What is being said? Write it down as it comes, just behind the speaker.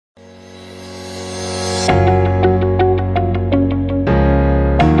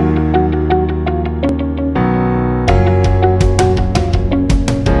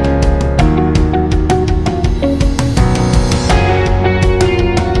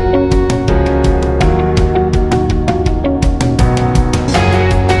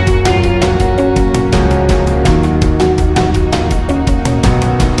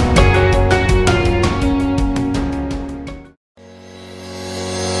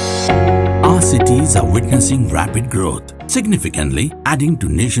cities are witnessing rapid growth, significantly adding to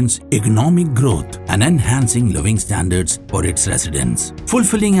nation's economic growth and enhancing living standards for its residents.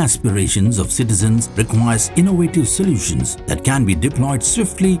 Fulfilling aspirations of citizens requires innovative solutions that can be deployed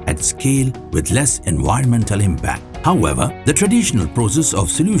swiftly at scale with less environmental impact. However, the traditional process of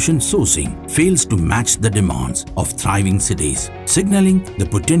solution sourcing fails to match the demands of thriving cities, signaling the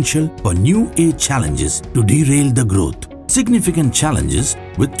potential for new-age challenges to derail the growth. Significant challenges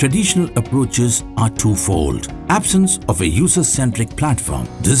with traditional approaches are twofold. Absence of a user-centric platform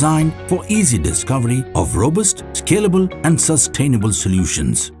designed for easy discovery of robust, scalable and sustainable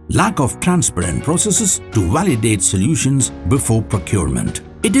solutions. Lack of transparent processes to validate solutions before procurement.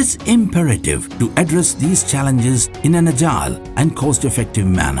 It is imperative to address these challenges in an agile and cost-effective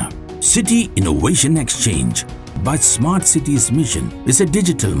manner. City Innovation Exchange by Smart Cities mission is a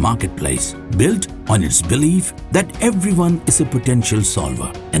digital marketplace built on its belief that everyone is a potential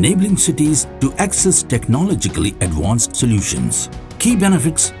solver, enabling cities to access technologically advanced solutions. Key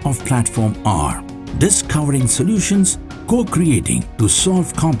benefits of platform are discovering solutions, co-creating to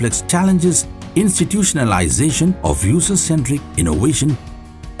solve complex challenges, institutionalization of user-centric innovation,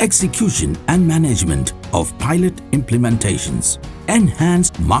 execution and management of pilot implementations,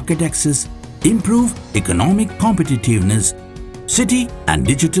 enhanced market access, improve economic competitiveness. City and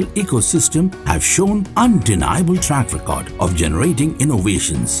digital ecosystem have shown undeniable track record of generating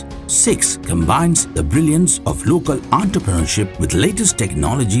innovations. 6. Combines the brilliance of local entrepreneurship with latest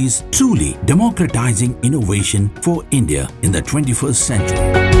technologies, truly democratizing innovation for India in the 21st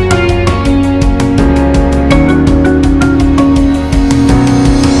century.